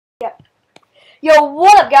Yo,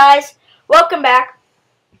 what up guys? Welcome back.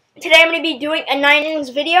 Today I'm going to be doing a 9 innings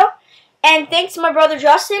video. And thanks to my brother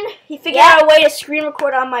Justin, he figured out a way to screen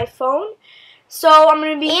record on my phone. So I'm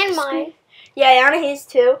going to be... And mine. Yeah, on his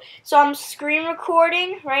too. So I'm screen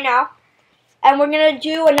recording right now. And we're going to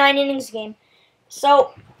do a 9 innings game.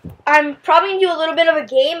 So I'm probably going to do a little bit of a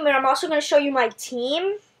game, but I'm also going to show you my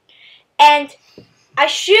team. And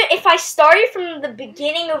if I started from the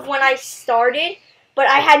beginning of when I started, but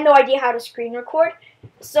I had no idea how to screen record,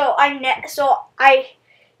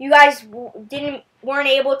 you guys weren't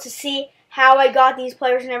able to see how I got these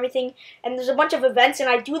players and everything. And there's a bunch of events, and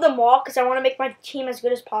I do them all because I want to make my team as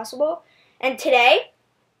good as possible. And today,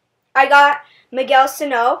 I got Miguel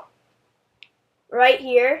Sano right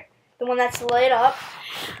here, the one that's lit up.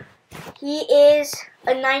 He is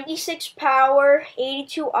a 96 power,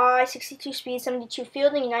 82 eye, 62 speed, 72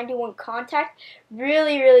 fielding, 91 contact.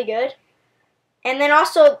 Really, really good. And then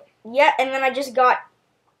also, and then I just got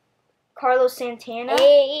Carlos Santana.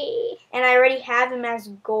 Hey. And I already have him as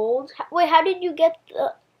gold. Wait, how did you get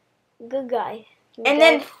the good guy?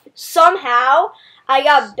 Then somehow I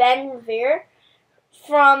got Ben Revere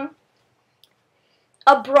from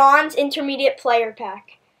a bronze intermediate player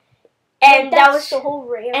pack. And that was so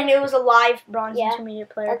rare. And it was a live bronze intermediate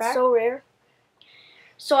player pack. That's so rare.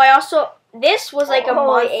 So I also, this was like a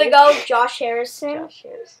month ago, Josh Harrison.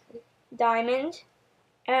 Diamond.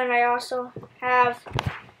 And I also have,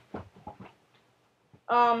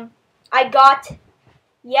 I got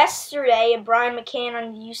yesterday a Brian McCann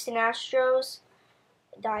on the Houston Astros.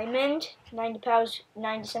 Diamond, 90 pounds,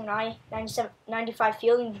 97 eye, 95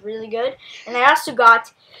 fielding, really good. And I also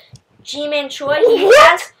got G-Man Choi. He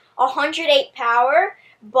has 108 power,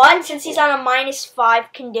 but since he's on a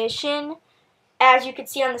 -5 condition, as you can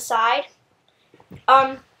see on the side,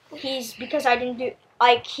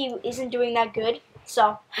 he isn't doing that good,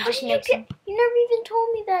 so it just makes him. You never even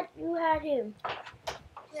told me that you had him.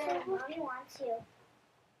 Yeah, Mommy wants you.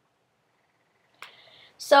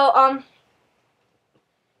 So,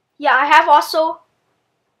 yeah, I have also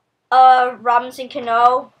Robinson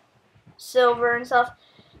Cano, silver and stuff.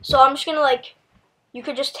 So I'm just gonna you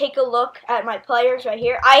could just take a look at my players right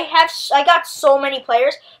here. I got so many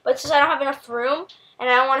players, but since I don't have enough room and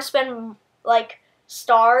I don't want to spend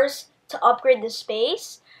stars to upgrade the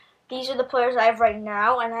space, these are the players I have right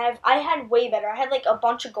now. And I had way better. I had a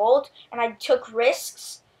bunch of gold, and I took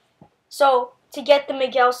risks. So to get the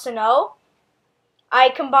Miguel Sano, I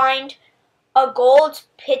combined a gold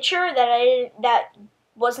pitcher that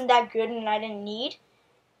wasn't that good and I didn't need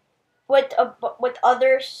with 4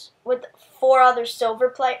 other silver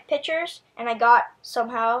pitchers, and I got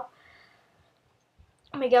somehow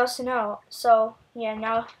Miguel Sano. So yeah,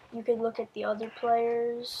 now you could look at the other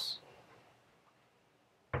players.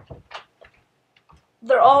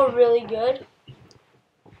 They're all really good.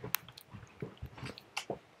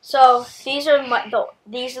 So these are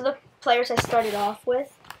the players I started off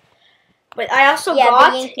with. But I also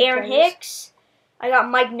got Aaron Hicks. I got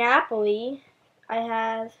Mike Napoli.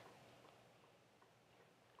 I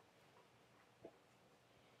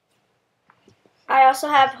also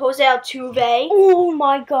have Jose Altuve. Oh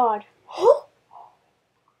my God!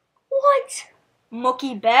 What?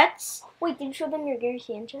 Mookie Betts. Wait, did you show them your Gary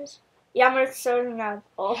Sanchez? Yeah, I'm gonna show them now.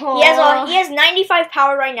 Oh. He has 95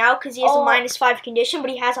 power right now because he has a -5 condition,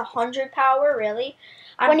 but he has 100 power really.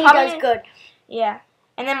 When he does good. Yeah,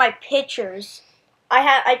 and then my pitchers.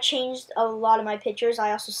 I changed a lot of my pitchers.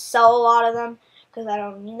 I also sell a lot of them because I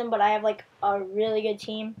don't need them, but I have a really good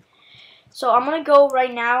team. So I'm gonna go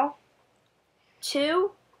right now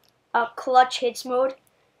to a clutch hits mode.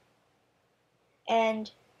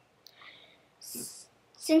 And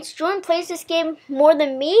since Jordan plays this game more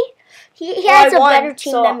than me, he has a better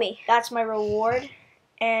team than me. That's my reward.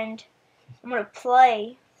 And I'm going to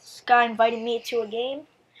play. This guy invited me to a game.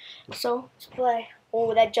 So let's play.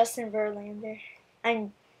 Oh, that Justin Verlander.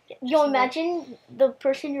 Yo, imagine the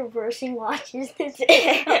person you're versing watches this.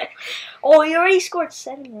 Oh, he already scored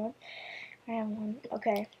 7 runs. I have 1.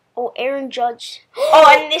 Okay. Oh, Aaron Judge. Oh,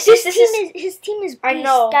 and his team is beast. I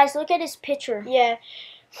know. Guys, look at his pitcher. Yeah.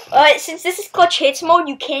 Since this is clutch hits mode,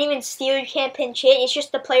 you can't even steal. You can't pinch hit. It's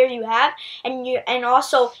just the players you have, and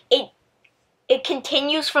also it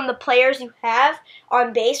continues from the players you have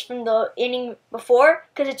on base from the inning before,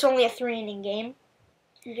 because it's only a 3-inning game.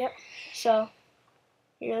 Yep. So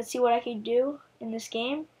here, let's see what I can do in this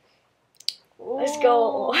game. Ooh, let's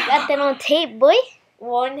go. Got that on tape, boy.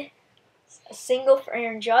 A single for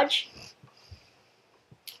Aaron Judge.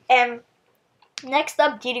 And next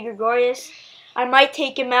up, Didi Gregorius. I might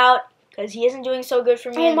take him out because he isn't doing so good for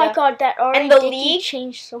me. Oh my God, that already and the league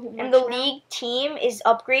changed so much. And the league team is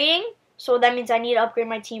upgrading, So that means I need to upgrade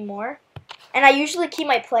my team more. And I usually keep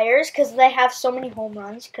my players because they have so many home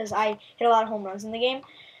runs because I hit a lot of home runs in the game.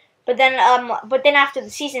 But then after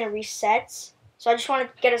the season it resets. So I just want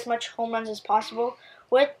to get as much home runs as possible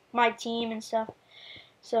with my team and stuff.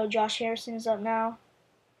 So Josh Harrison is up now.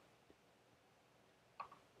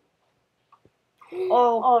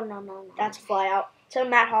 Oh no. That's a fly out. To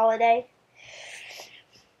Matt Holliday.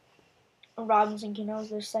 Robinson Cano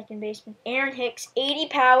is their second baseman. Aaron Hicks, 80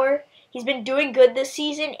 power. He's been doing good this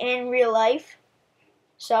season in real life.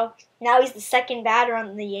 So now he's the second batter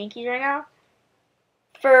on the Yankees right now.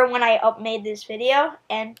 For when I made this video.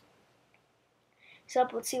 And so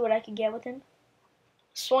let's see what I can get with him.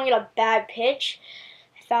 Swung at a bad pitch.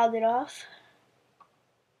 I fouled it off.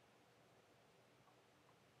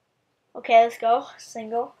 Okay, let's go.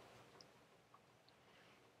 Single.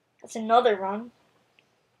 That's another run.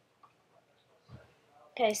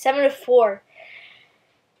 Okay, 7-4.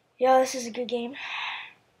 Yo, this is a good game.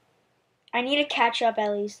 I need to catch up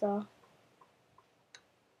at least, though.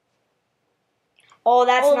 Oh,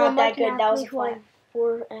 that's not that good. That was a fly.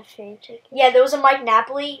 For FA ticket. Yeah, there was a Mike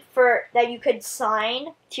Napoli that you could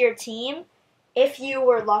sign to your team if you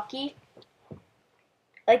were lucky.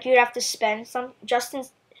 Like, you'd have to spend some. Justin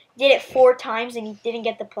did it 4 times and he didn't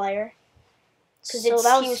get the player. So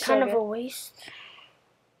that was kind of a waste.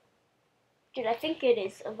 Dude, I think it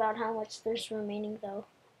is about how much there's remaining, though.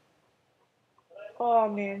 Oh,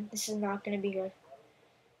 man. This is not going to be good.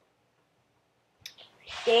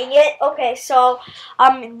 Dang it. Okay, so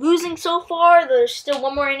I'm losing so far. There's still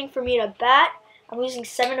one more inning for me to bat. I'm losing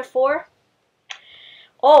 7-4.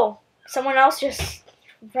 Oh, someone else just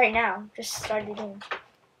started in.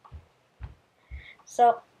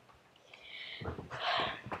 So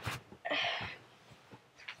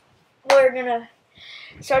we're gonna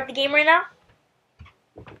start the game right now.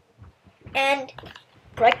 And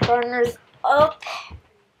Brett Gardner's up.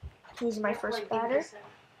 He's my first batter.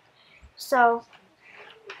 So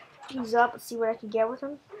he's up. Let's see what I can get with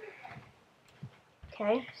him.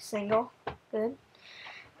 Okay, single. Good.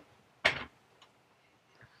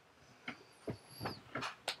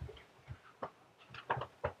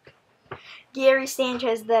 Gary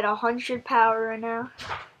Sanchez at 100 power right now.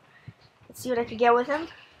 Let's see what I can get with him.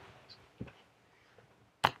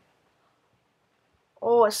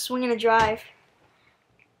 Oh, a swing and a drive.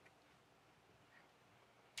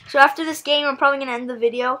 So after this game, I'm probably going to end the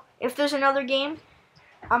video. If there's another game,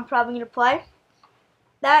 I'm probably going to play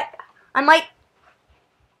that. I might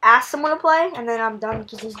ask someone to play, and then I'm done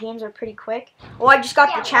because these games are pretty quick. Oh, I just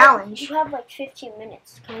got the challenge. You have like 15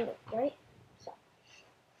 minutes, kind of, right? So.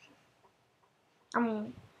 I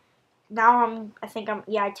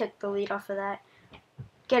took the lead off of that.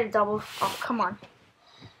 Get a double. Oh, come on.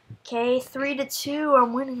 Okay, 3-2.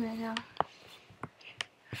 I'm winning right now.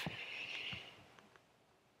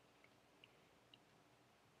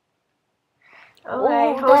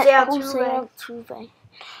 Okay, Jose Altuve.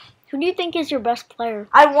 Who do you think is your best player?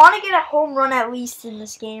 I want to get a home run at least in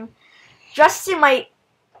this game. Justin might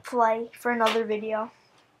play for another video.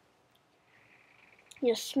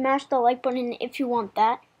 Just smash the like button if you want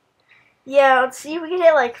that. Yeah, let's see if we can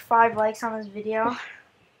hit like 5 likes on this video.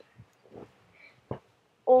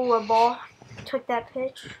 Oh, a ball. Took that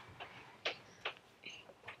pitch.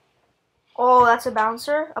 Oh, that's a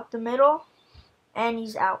bouncer up the middle. And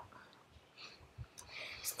he's out.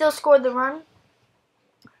 Still scored the run.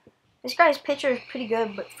 This guy's pitcher is pretty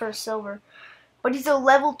good, but for a silver. But he's a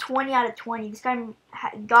level 20 out of 20. This guy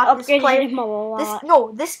got this player.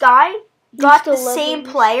 This guy got the same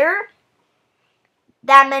player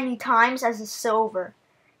that many times as a silver.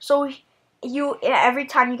 So every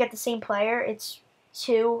time you get the same player, it's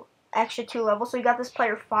extra 2 levels. So you got this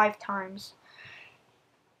player 5 times.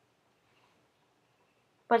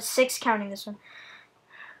 But 6 counting this one.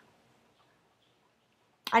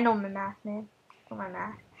 I know my math, man. I know my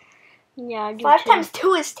math. Yeah, I do 5 too. times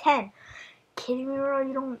 2 is 10. Kidding me,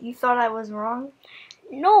 bro? You thought I was wrong?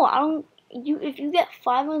 No, I don't. If you get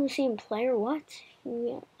 5 on the same player, what?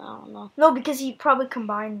 I don't know. No, because he probably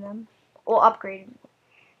combined them or upgraded them.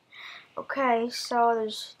 Okay, so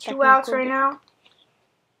there's 2 outs right now.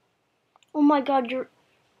 Oh my God, you're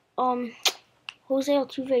Jose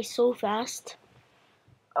Altuve is so fast.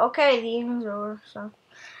 Okay, the inning's over. So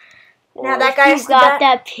now that guy's got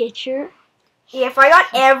that pitcher. Yeah, if I got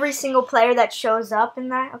every single player that shows up in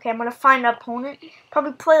that, okay, I'm gonna find an opponent.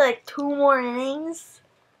 Probably play like 2 more innings.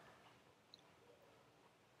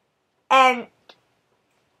 And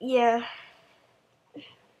yeah,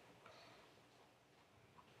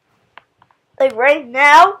 like right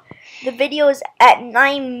now, the video is at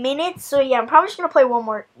 9 minutes. So yeah, I'm probably just gonna play one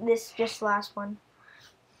more. Just last one.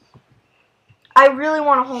 I really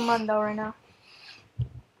want a home run though right now.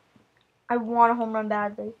 I want a home run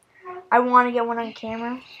badly. I want to get one on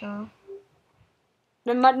camera. So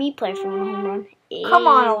Then let me play for one home run. come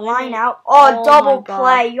on, a Hey, line out. Oh Oh, double my God.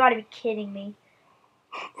 play. You gotta be kidding me.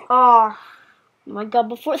 Oh. Oh my God,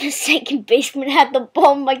 before the second baseman had the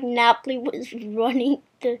ball, Mike Napoli was running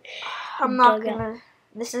the I'm not dugout. gonna.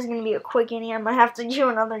 This is gonna be a quick inning. I might have to do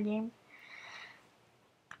another game.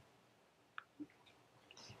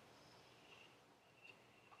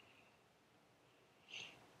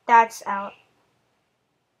 That's out.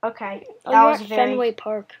 Okay, Oh, that you're was at very. Fenway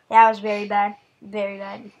Park. That was very bad. Very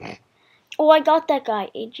bad. Oh, I got that guy,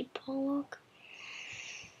 A.J. Pollock.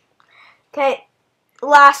 Okay,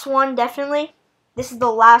 last one definitely. This is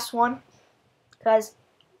the last one because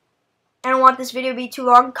I don't want this video to be too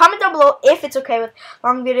long. Comment down below if it's okay with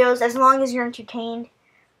long videos. As long as you're entertained,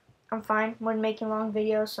 I'm fine when making long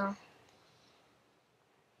videos. So.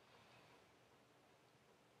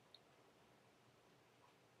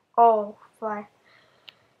 Oh, fly.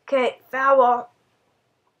 Okay, foul ball.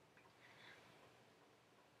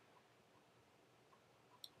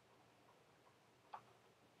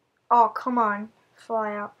 Oh, come on.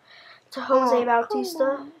 Fly out. To Jose Oh,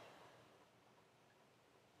 Bautista.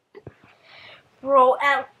 Bro,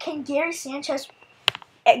 can Gary Sanchez...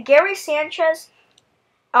 Gary Sanchez,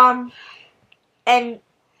 and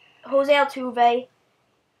Jose Altuve,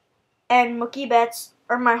 and Mookie Betts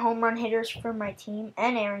are my home run hitters for my team.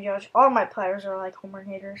 And Aaron Judge. All my players are like home run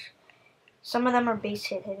hitters. Some of them are base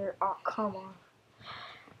hit hitter. Oh, come on.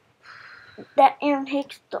 That Aaron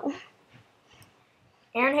Hicks, though.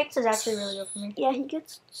 Aaron Hicks is actually really good for me. Yeah, he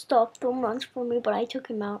gets stopped home runs for me, but I took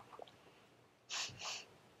him out.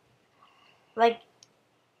 Like,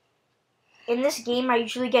 in this game, I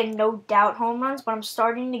usually get no doubt home runs, but I'm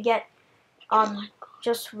starting to get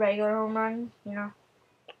just regular home run, you know.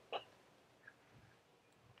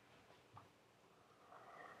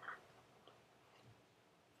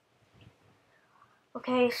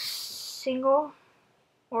 Okay, single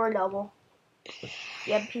or a double.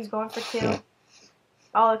 Yep, he's going for 2.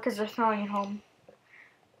 Oh, because they're throwing it home.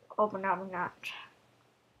 Oh, but now we're not.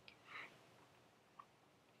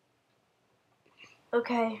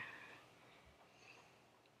 Okay.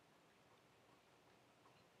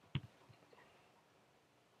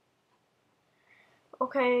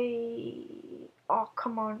 Okay. Oh,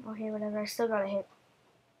 come on. Okay, whatever. I still got a hit.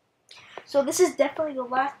 So this is definitely the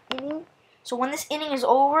last inning. So when this inning is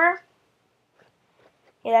over,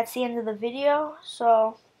 yeah, that's the end of the video.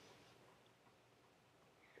 So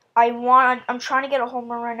I'm trying to get a home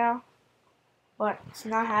run right now, but it's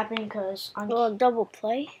not happening because I'm. Well, double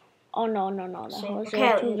play. Oh no. That safe. was Okay,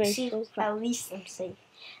 Altuve. at least I'm safe.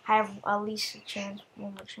 I have at least a chance,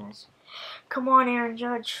 one more chance. Come on, Aaron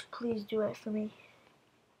Judge, please do it for me.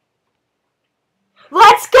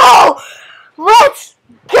 Let's go! Let's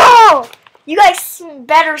go! You guys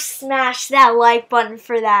better smash that like button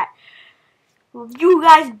for that. You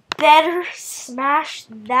guys better smash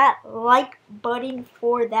that like button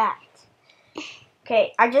for that.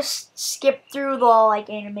 Okay, I just skipped through the like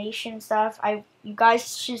animation stuff. You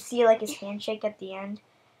guys should see like his handshake at the end.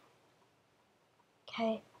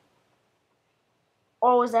 Okay.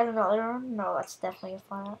 Oh, is that another one? No, that's definitely a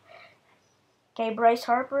final. Okay, Bryce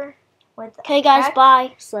Harper. Okay, guys,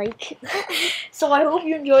 bye. It's like. So I hope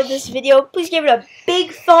you enjoyed this video. Please give it a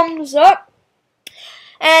big thumbs up.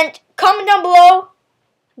 And comment down below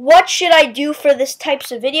what should I do for this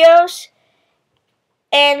types of videos.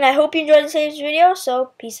 And I hope you enjoyed this video.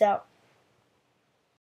 So peace out.